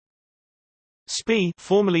SPIE,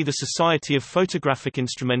 formerly the Society of Photographic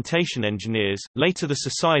Instrumentation Engineers, later the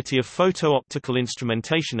Society of Photo-Optical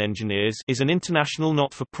Instrumentation Engineers, is an international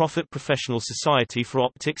not-for-profit professional society for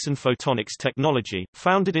optics and photonics technology,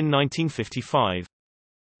 founded in 1955.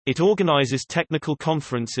 It organizes technical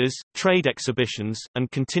conferences, trade exhibitions, and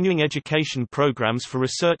continuing education programs for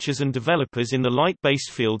researchers and developers in the light-based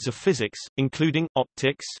fields of physics, including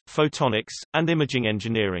optics, photonics, and imaging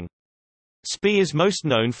engineering. SPIE is most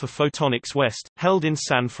known for Photonics West, held in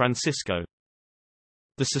San Francisco.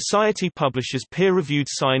 The Society publishes peer-reviewed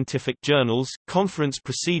scientific journals, conference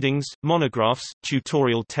proceedings, monographs,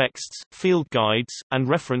 tutorial texts, field guides, and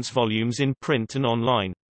reference volumes in print and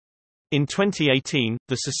online. In 2018,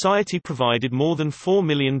 the Society provided more than $4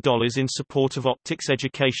 million in support of optics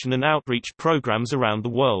education and outreach programs around the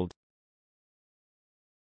world.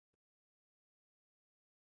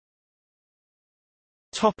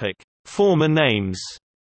 Former names.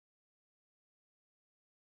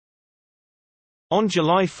 On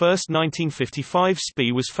July 1, 1955,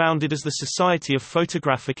 SPIE was founded as the Society of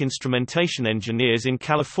Photographic Instrumentation Engineers in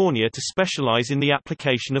California to specialize in the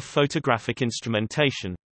application of photographic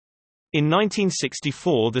instrumentation. In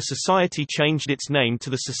 1964, the Society changed its name to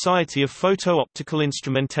the Society of Photo-Optical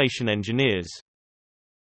Instrumentation Engineers.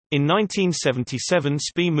 In 1977,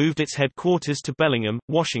 SPIE moved its headquarters to Bellingham,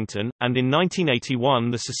 Washington, and in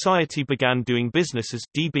 1981 the Society began doing business as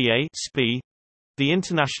DBA SPIE, the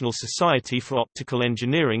International Society for Optical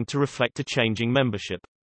Engineering, to reflect a changing membership.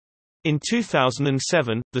 In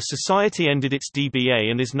 2007, the Society ended its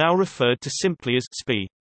DBA and is now referred to simply as SPIE.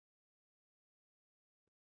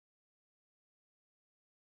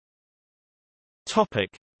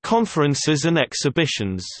 Conferences and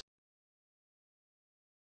exhibitions.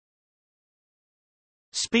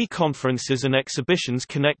 SPIE conferences and exhibitions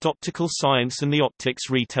connect optical science and the optics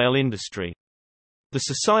retail industry. The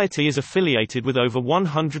Society is affiliated with over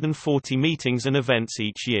 140 meetings and events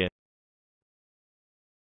each year.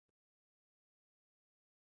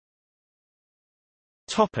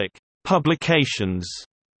 Publications.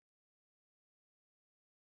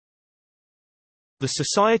 The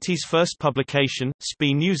Society's first publication,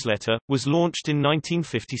 SPIE Newsletter, was launched in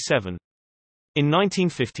 1957. In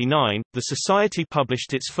 1959, the Society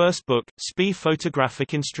published its first book, SPIE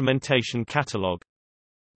Photographic Instrumentation Catalog.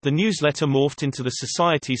 The newsletter morphed into the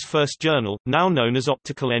Society's first journal, now known as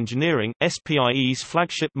Optical Engineering, SPIE's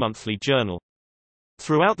flagship monthly journal.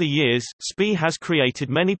 Throughout the years, SPIE has created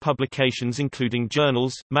many publications including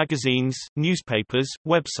journals, magazines, newspapers,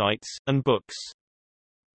 websites, and books.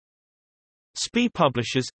 SPIE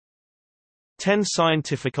publishes 10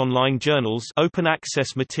 scientific online journals, open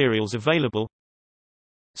access materials available.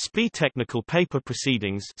 SPIE Technical Paper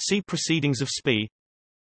Proceedings, see Proceedings of SPIE.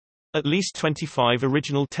 At least 25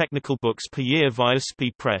 original technical books per year via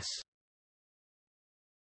SPIE Press.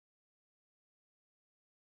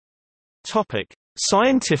 Topic: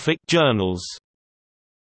 Scientific journals.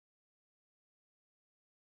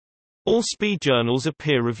 All SPIE journals are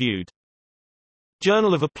peer-reviewed.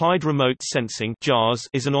 Journal of Applied Remote Sensing (JARS)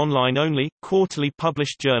 is an online-only, quarterly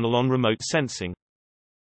published journal on remote sensing.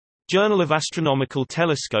 Journal of Astronomical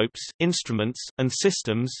Telescopes, Instruments, and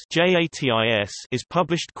Systems (JATIS) is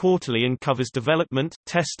published quarterly and covers development,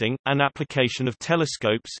 testing, and application of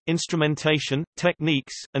telescopes, instrumentation,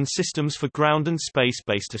 techniques, and systems for ground and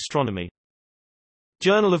space-based astronomy.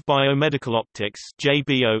 Journal of Biomedical Optics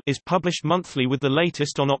 (JBO) is published monthly with the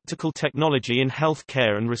latest on optical technology in health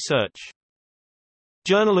care and research.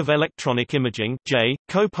 Journal of Electronic Imaging (J),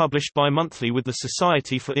 co-published bi-monthly with the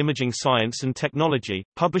Society for Imaging Science and Technology,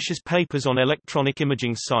 publishes papers on electronic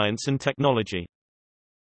imaging science and technology.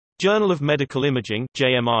 Journal of Medical Imaging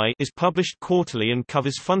 (JMI) is published quarterly and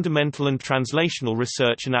covers fundamental and translational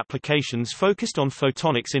research and applications focused on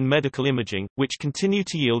photonics in medical imaging, which continue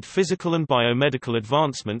to yield physical and biomedical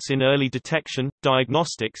advancements in early detection,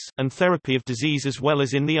 diagnostics, and therapy of disease as well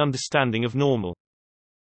as in the understanding of normal.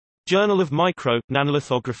 Journal of Micro,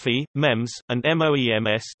 Nanolithography, MEMS, and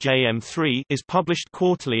MOEMS (JM3) is published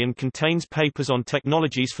quarterly and contains papers on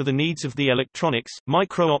technologies for the needs of the electronics,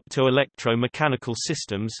 micro-opto-electro-mechanical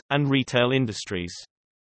systems, and retail industries.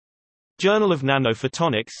 Journal of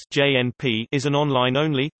Nanophotonics (JNP) is an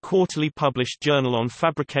online-only, quarterly published journal on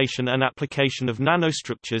fabrication and application of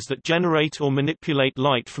nanostructures that generate or manipulate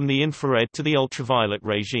light from the infrared to the ultraviolet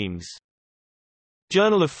regimes.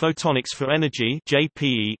 Journal of Photonics for Energy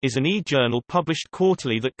 (JPE) is an e-journal published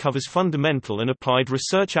quarterly that covers fundamental and applied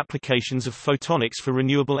research applications of photonics for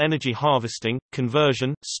renewable energy harvesting,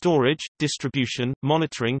 conversion, storage, distribution,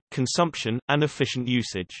 monitoring, consumption, and efficient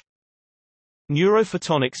usage.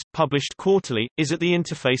 Neurophotonics, published quarterly, is at the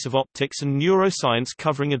interface of optics and neuroscience,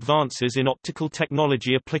 covering advances in optical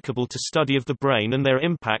technology applicable to study of the brain and their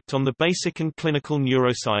impact on the basic and clinical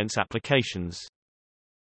neuroscience applications.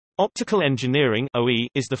 Optical Engineering (OE)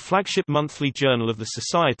 is the flagship monthly journal of the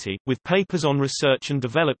Society, with papers on research and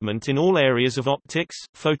development in all areas of optics,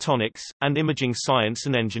 photonics, and imaging science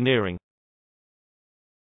and engineering.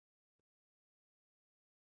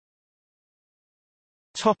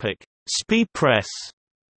 Topic: SPIE Press.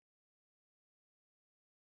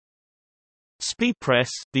 SPIE Press,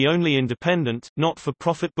 the only independent,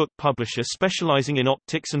 not-for-profit book publisher specializing in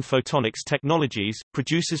optics and photonics technologies,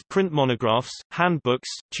 produces print monographs, handbooks,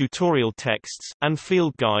 tutorial texts, and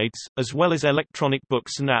field guides, as well as electronic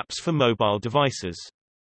books and apps for mobile devices.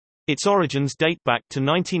 Its origins date back to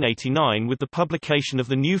 1989 with the publication of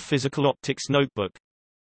the New Physical Optics Notebook.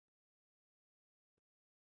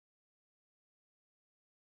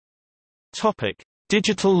 Topic: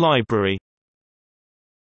 Digital Library.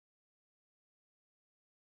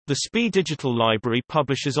 The SPIE Digital Library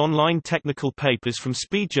publishes online technical papers from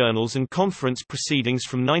SPIE journals and conference proceedings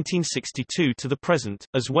from 1962 to the present,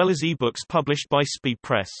 as well as e-books published by SPIE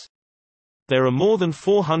Press. There are more than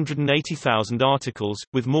 480,000 articles,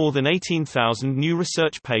 with more than 18,000 new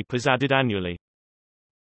research papers added annually.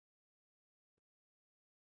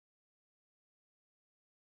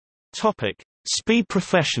 Topic: SPIE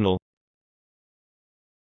Professional.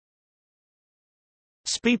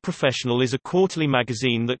 SPIE Professional is a quarterly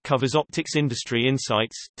magazine that covers optics industry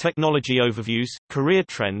insights, technology overviews, career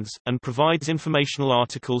trends, and provides informational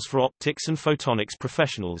articles for optics and photonics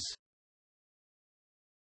professionals.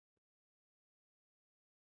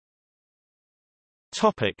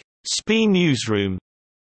 Topic: SPIE Newsroom.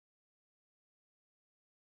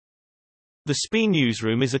 The SPIE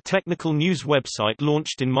Newsroom is a technical news website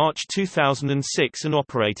launched in March 2006 and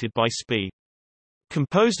operated by SPIE.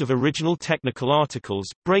 Composed of original technical articles,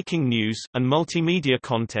 breaking news, and multimedia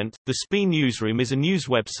content, the SPIE Newsroom is a news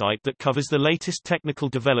website that covers the latest technical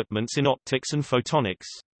developments in optics and photonics.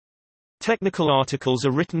 Technical articles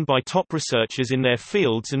are written by top researchers in their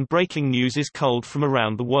fields, and breaking news is culled from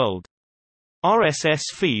around the world. RSS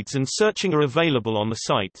feeds and searching are available on the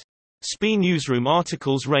site. SPIE Newsroom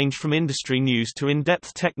articles range from industry news to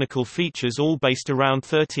in-depth technical features, all based around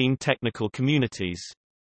 13 technical communities.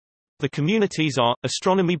 The communities are: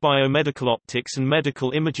 astronomy, biomedical optics and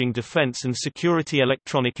medical imaging, defense and security,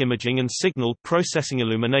 electronic imaging and signal processing,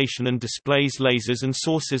 illumination and displays, lasers and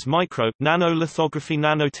sources, micro, nano lithography,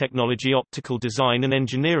 nanotechnology, optical design and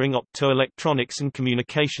engineering, optoelectronics and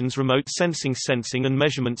communications, remote sensing, sensing and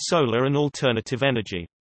measurement, solar and alternative energy.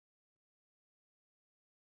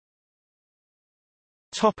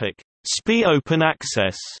 Topic: SPIE Open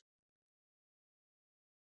Access.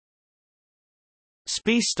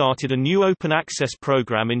 SPIE started a new open access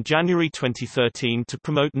program in January 2013 to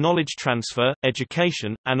promote knowledge transfer,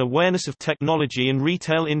 education, and awareness of technology and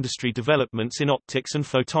retail industry developments in optics and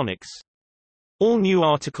photonics. All new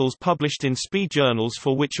articles published in SPIE journals,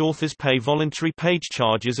 for which authors pay voluntary page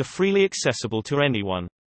charges, are freely accessible to anyone.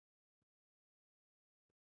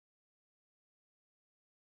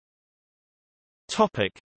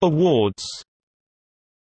 Topic: Awards.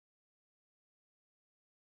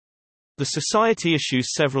 The Society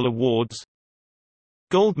issues several awards.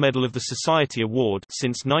 Gold Medal of the Society Award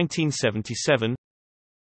since 1977.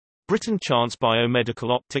 Britain Chance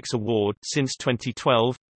Biomedical Optics Award since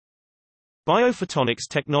 2012. Biophotonics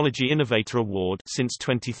Technology Innovator Award since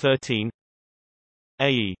 2013.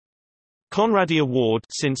 A.E. Conradi Award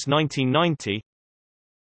since 1990.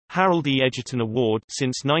 Harold E. Edgerton Award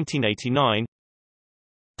since 1989.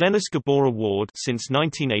 Dennis Gabor Award since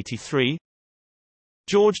 1983.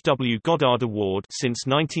 George W. Goddard Award since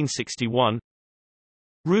 1961.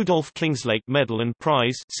 Rudolph Kingslake Medal and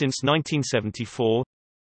Prize since 1974.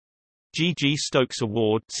 G. G. Stokes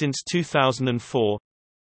Award since 2004.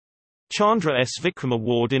 Chandra S. Vikram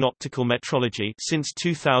Award in Optical Metrology since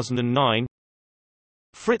 2009.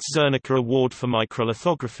 Fritz Zernicke Award for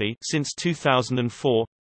Microlithography since 2004.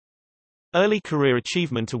 Early Career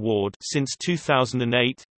Achievement Award since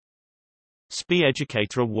 2008. SPIE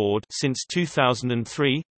Educator Award since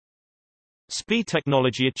 2003. SPIE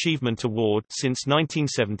Technology Achievement Award since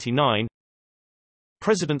 1979.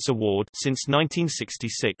 President's Award since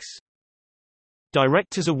 1966.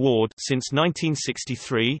 Director's Award since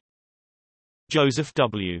 1963. Joseph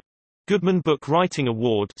W. Goodman Book Writing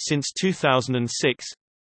Award since 2006.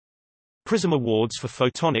 Prism Awards for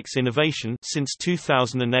Photonics Innovation since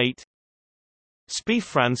 2008. SPIE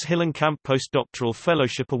Franz Hillenkamp Postdoctoral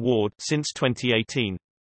Fellowship Award since 2018.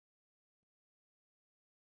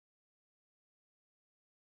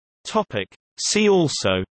 Topic: See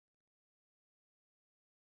also: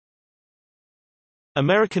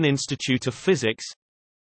 American Institute of Physics,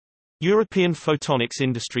 European Photonics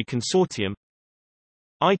Industry Consortium,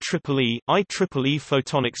 IEEE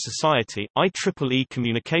Photonics Society, IEEE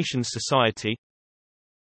Communications Society,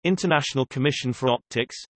 International Commission for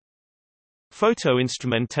Optics, Photo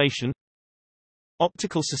Instrumentation,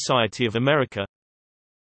 Optical Society of America,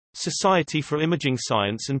 Society for Imaging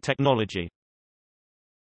Science and Technology.